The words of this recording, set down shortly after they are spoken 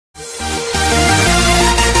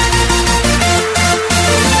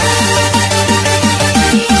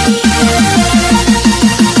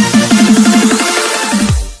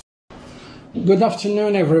Good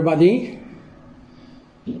afternoon, everybody.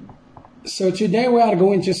 So today we are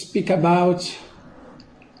going to speak about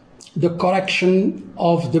the correction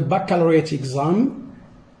of the baccalaureate exam,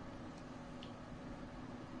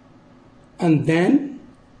 and then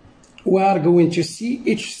we are going to see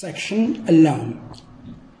each section alone.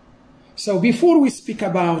 So before we speak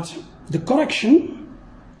about the correction,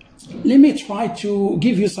 let me try to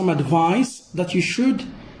give you some advice that you should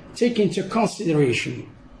take into consideration.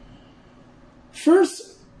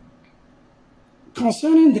 First,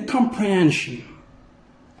 concerning the comprehension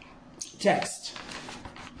text,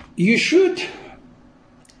 you should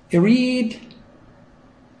read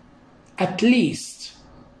at least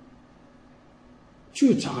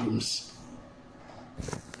 2 times.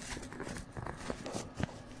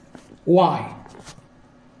 Why?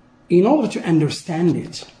 In order to understand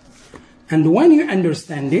it. And when you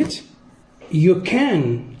understand it, you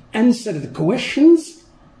can answer the questions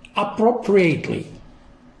appropriately.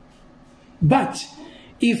 But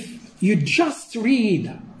if you just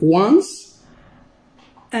read once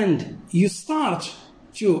and you start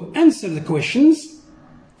to answer the questions,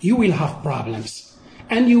 you will have problems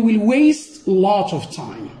and you will waste a lot of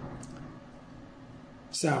time.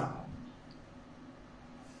 So,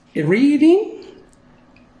 reading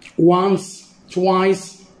once,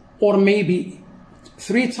 twice, or maybe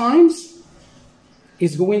 3 times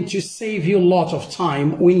is going to save you a lot of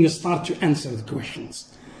time when you start to answer the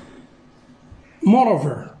questions.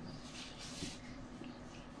 Moreover,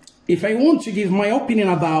 if I want to give my opinion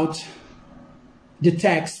about the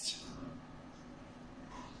text,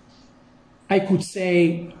 I could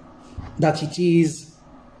say that it is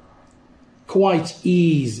quite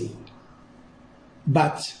easy.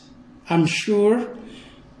 But I'm sure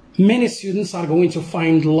many students are going to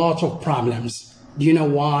find a lot of problems. Do you know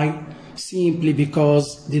why? Simply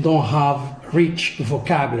because they don't have rich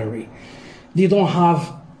vocabulary. They don't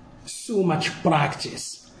have so much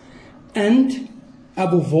practice. And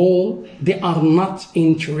above all, they are not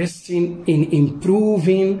interested in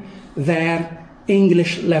improving their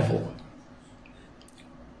English level.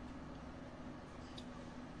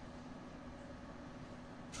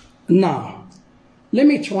 Now, let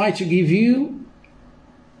me try to give you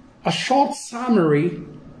a short summary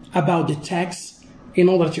about the text in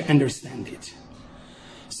order to understand it.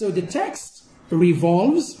 So the text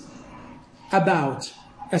revolves about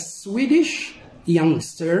a Swedish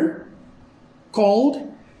youngster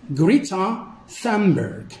called Greta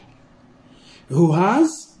Thunberg, who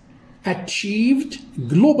has achieved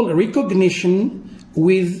global recognition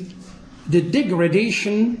with the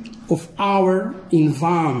degradation of our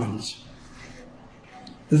environment.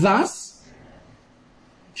 Thus,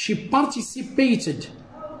 she participated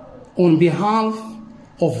on behalf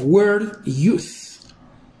of world youth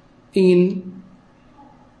in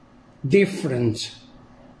different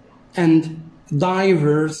and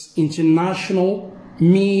diverse international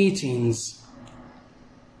meetings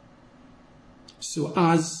so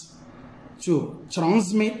as to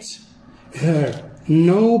transmit her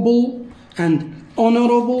noble and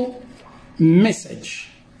honorable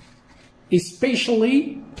message,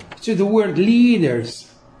 especially to the world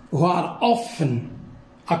leaders who are often,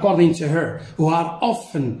 according to her, who are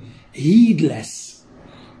often heedless,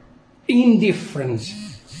 indifferent,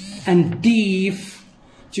 and deaf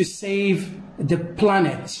to save the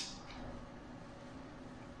planet.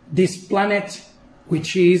 This planet,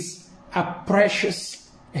 which is a precious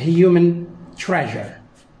human treasure.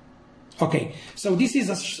 Okay, so this is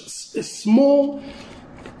a small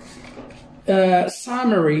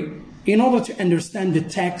summary in order to understand the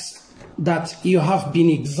text that you have been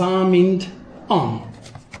examined on.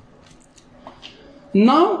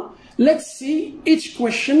 Now, let's see each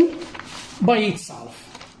question by itself.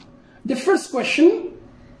 The first question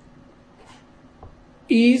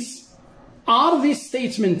is, are these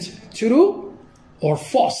statements true or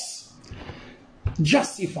false?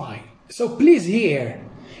 Justify. So please here,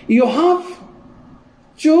 you have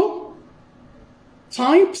 2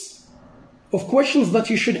 types of questions that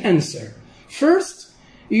you should answer. First,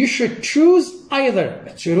 you should choose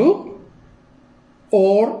either true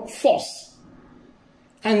or false.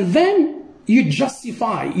 And then you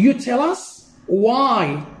justify, you tell us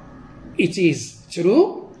why it is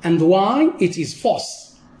true and why it is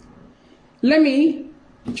false. Let me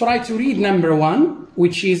try to read number 1,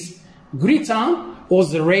 which is Greta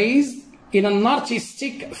was raised in an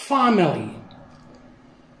artistic family.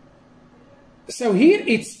 So here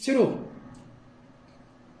it's true.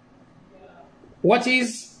 What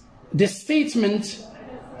is the statement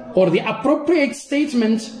or the appropriate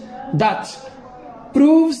statement that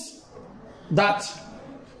proves that,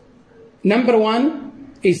 number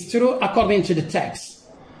 1, is true according to the text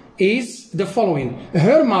is the following.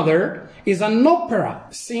 Her mother is an opera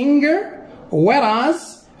singer,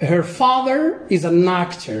 whereas her father is an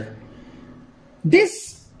actor.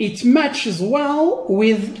 This, it matches well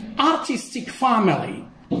with artistic family,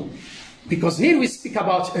 because here we speak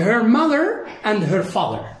about her mother and her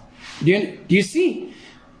father. Do you see?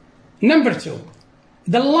 Number 2,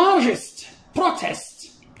 the largest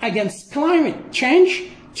protest against climate change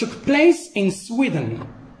took place in Sweden.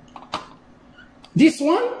 This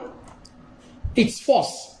one, it's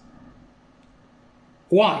false.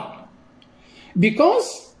 Why?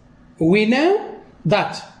 Because we know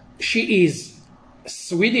that she is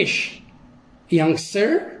Swedish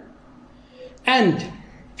youngster and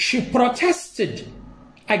she protested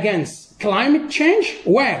against climate change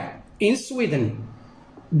where? In Sweden.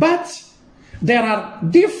 But there are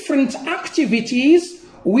different activities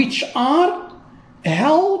which are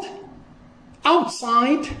held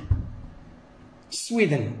outside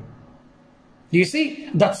Sweden. Do you see?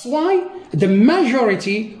 That's why the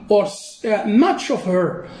majority or much of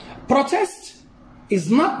her protest is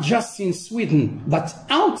not just in Sweden, but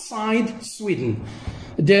outside Sweden.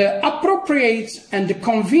 The appropriate and the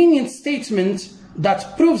convenient statement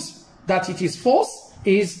that proves that it is false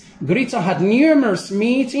is Greta had numerous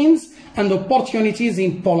meetings and opportunities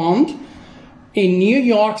in Poland, in New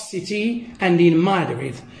York City, and in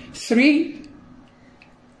Madrid. 3,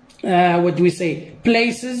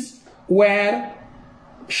 places where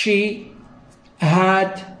she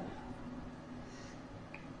had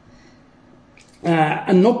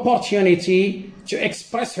an opportunity to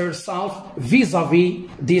express herself vis-a-vis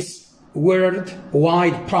this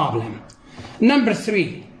worldwide problem. Number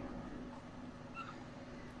 3,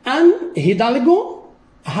 Anne Hidalgo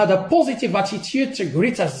had a positive attitude to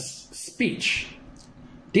Greta's speech.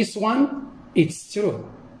 This one, it's true.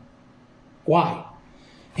 Why?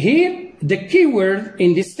 Here, the key word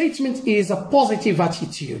in this statement is a positive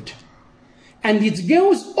attitude. And it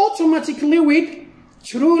goes automatically with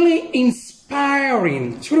truly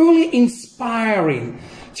inspiring. Truly inspiring.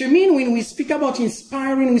 To mean when we speak about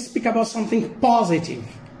inspiring, we speak about something positive.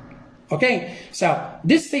 Okay? So,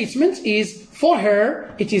 this statement is, for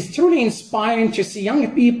her, it is truly inspiring to see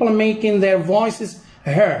young people making their voices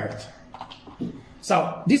heard.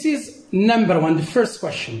 So, this is number 1, the first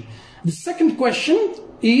question. The second question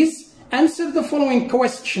is, answer the following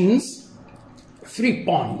questions, 3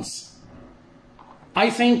 points. I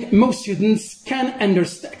think most students can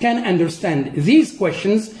understand these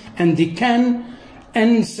questions and they can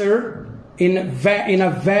answer in a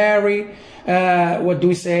very,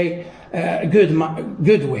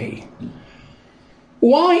 good way.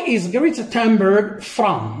 Why is Greta Thunberg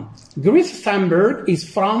from? Greta Thunberg is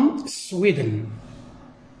from Sweden.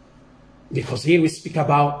 Because here we speak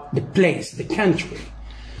about the place, the country.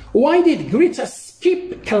 Why did Greta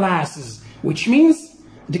skip classes? Which means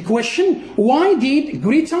the question, why did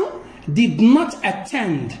Greta did not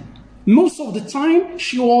attend? Most of the time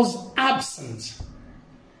she was absent.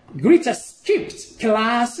 Greta skipped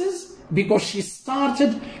classes because she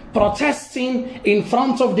started protesting in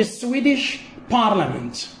front of the Swedish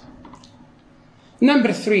Parliament.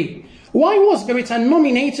 Number 3, why was Greta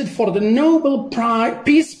nominated for the Nobel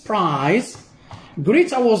Peace Prize?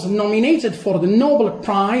 Greta was nominated for the Nobel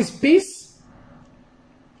Peace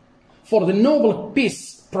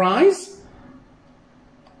Prize,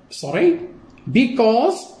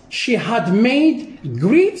 because she had made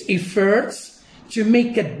great efforts to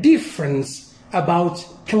make a difference about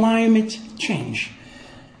climate change.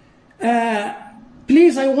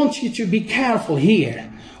 Please, I want you to be careful here.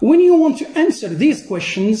 When you want to answer these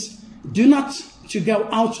questions, do not to go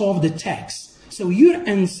out of the text. So your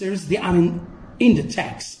answers, they are in the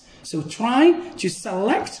text. So try to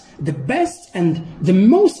select the best and the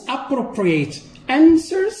most appropriate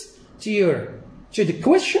answers to the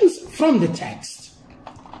questions from the text.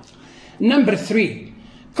 Number 3,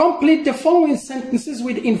 complete the following sentences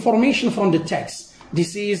with information from the text.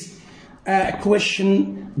 This is a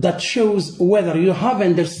question that shows whether you have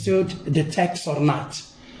understood the text or not.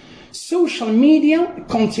 Social media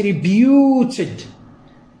contributed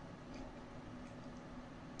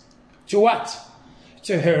to what?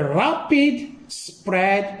 To her rapid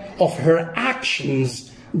spread of her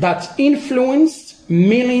actions that influenced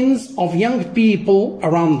millions of young people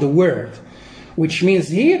around the world. Which means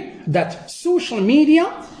here that social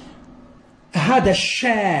media had a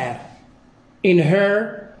share in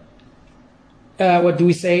her,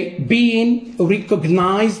 being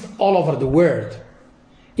recognized all over the world.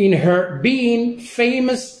 In her being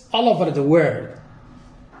famous all over the world.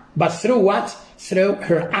 But through what? through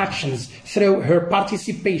her actions, through her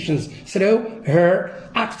participations, through her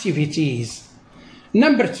activities.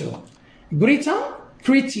 Number 2, Greta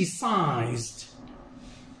criticized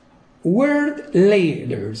world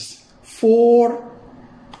leaders for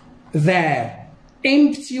their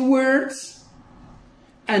empty words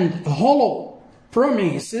and hollow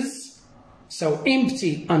promises. So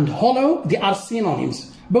empty and hollow, they are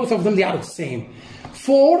synonyms. Both of them, they are the same.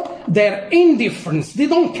 For their indifference, they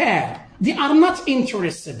don't care. They are not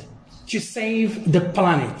interested to save the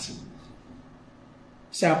planet.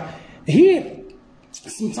 So here,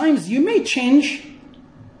 sometimes you may change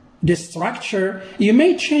the structure, you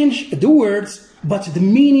may change the words, but the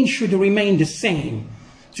meaning should remain the same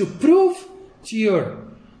to prove to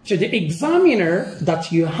the examiner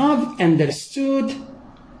that you have understood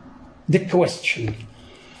the question.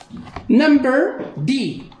 Number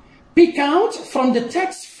D, pick out from the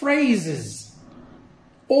text phrases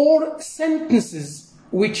or sentences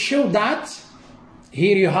which show that,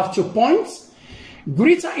 here you have 2 points,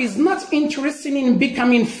 Greta is not interested in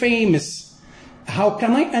becoming famous. How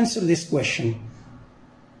can I answer this question?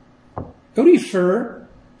 Refer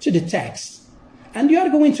to the text, and you are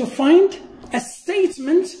going to find a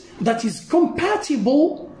statement that is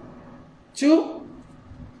compatible to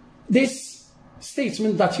this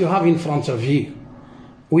statement that you have in front of you,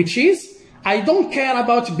 which is, I don't care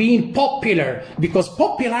about being popular, because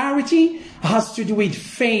popularity has to do with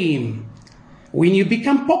fame. When you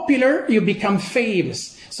become popular, you become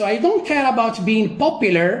famous. So I don't care about being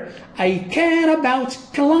popular, I care about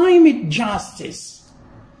climate justice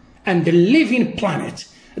and the living planet.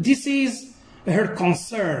 This is her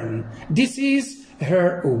concern. This is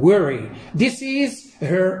her worry. This is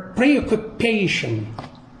her preoccupation.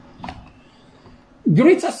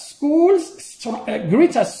 Greta's school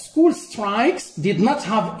strikes did not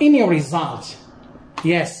have any result.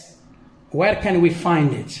 Yes, where can we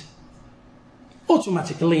find it?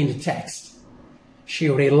 Automatically in the text. She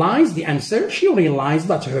realized the answer. She realized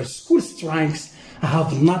that her school strikes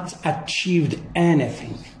have not achieved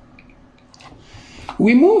anything.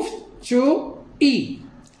 We move to E.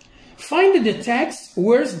 Find in the text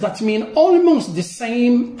words that mean almost the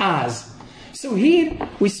same as. So here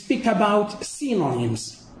we speak about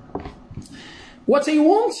synonyms. What I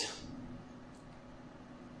want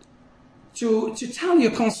to tell you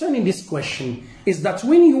concerning this question is that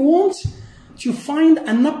when you want to find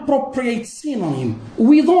an appropriate synonym,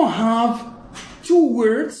 we don't have 2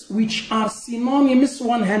 words which are synonymous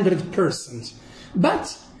 100%,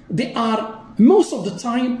 but they are most of the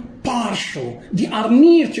time partial. They are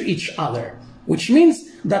near to each other, which means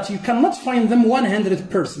that you cannot find them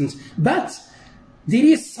 100%, but there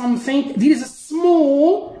is a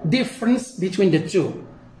small difference between the 2.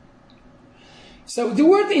 So the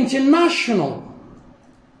word international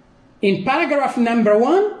in paragraph number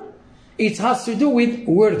 1, it has to do with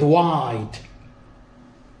worldwide.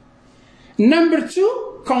 Number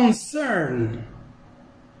 2, concern.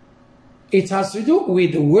 It has to do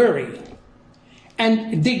with worry.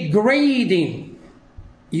 And degrading.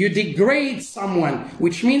 You degrade someone,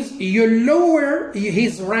 which means you lower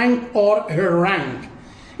his rank or her rank.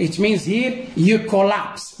 It means here you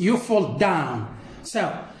collapse, you fall down.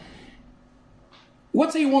 So,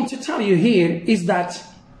 what I want to tell you here is that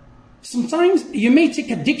sometimes you may take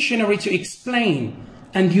a dictionary to explain,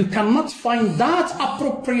 and you cannot find that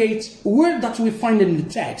appropriate word that we find in the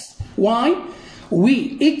text. Why?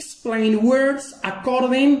 We explain words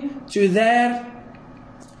according to their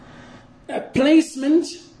placement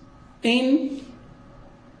in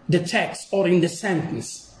the text or in the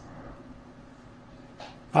sentence.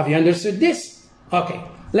 Have you understood this? Okay,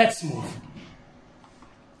 let's move.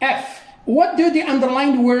 F. What do the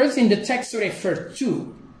underlined words in the text refer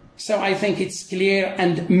to? So I think it's clear,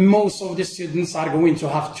 and most of the students are going to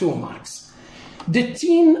have 2 marks. The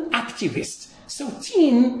teen activist. So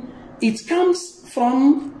teen, it comes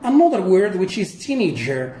from another word which is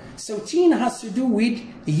teenager. So teen has to do with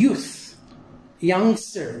youth,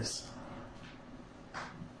 youngsters.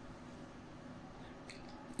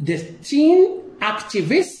 The teen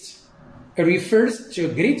activist refers to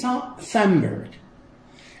Greta Thunberg.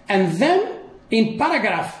 And then in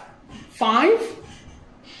paragraph 5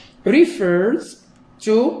 refers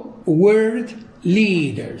to world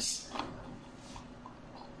leaders.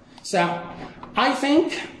 So I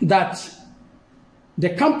think that the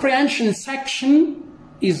comprehension section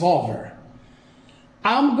is over.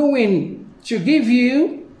 I'm going to give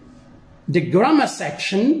you the grammar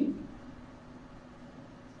section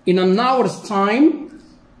in an hour's time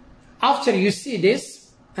after you see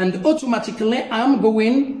this, and automatically I'm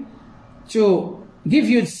going to give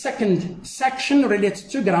you the second section related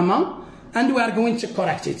to grammar and we are going to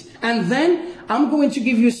correct it. And then I'm going to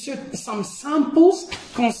give you some samples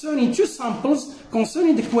concerning two samples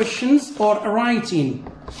concerning the questions or writing.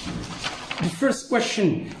 The first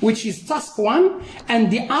question, which is task 1, and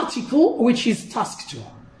the article, which is task 2.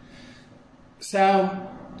 So,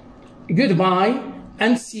 goodbye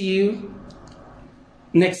and see you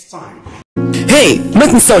next time. Hey, ما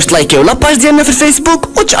تنساوش تلايكيو لاباج ديالنا في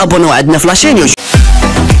الفيسبوك وتابوناو عندنا في لاشين يوتيوب.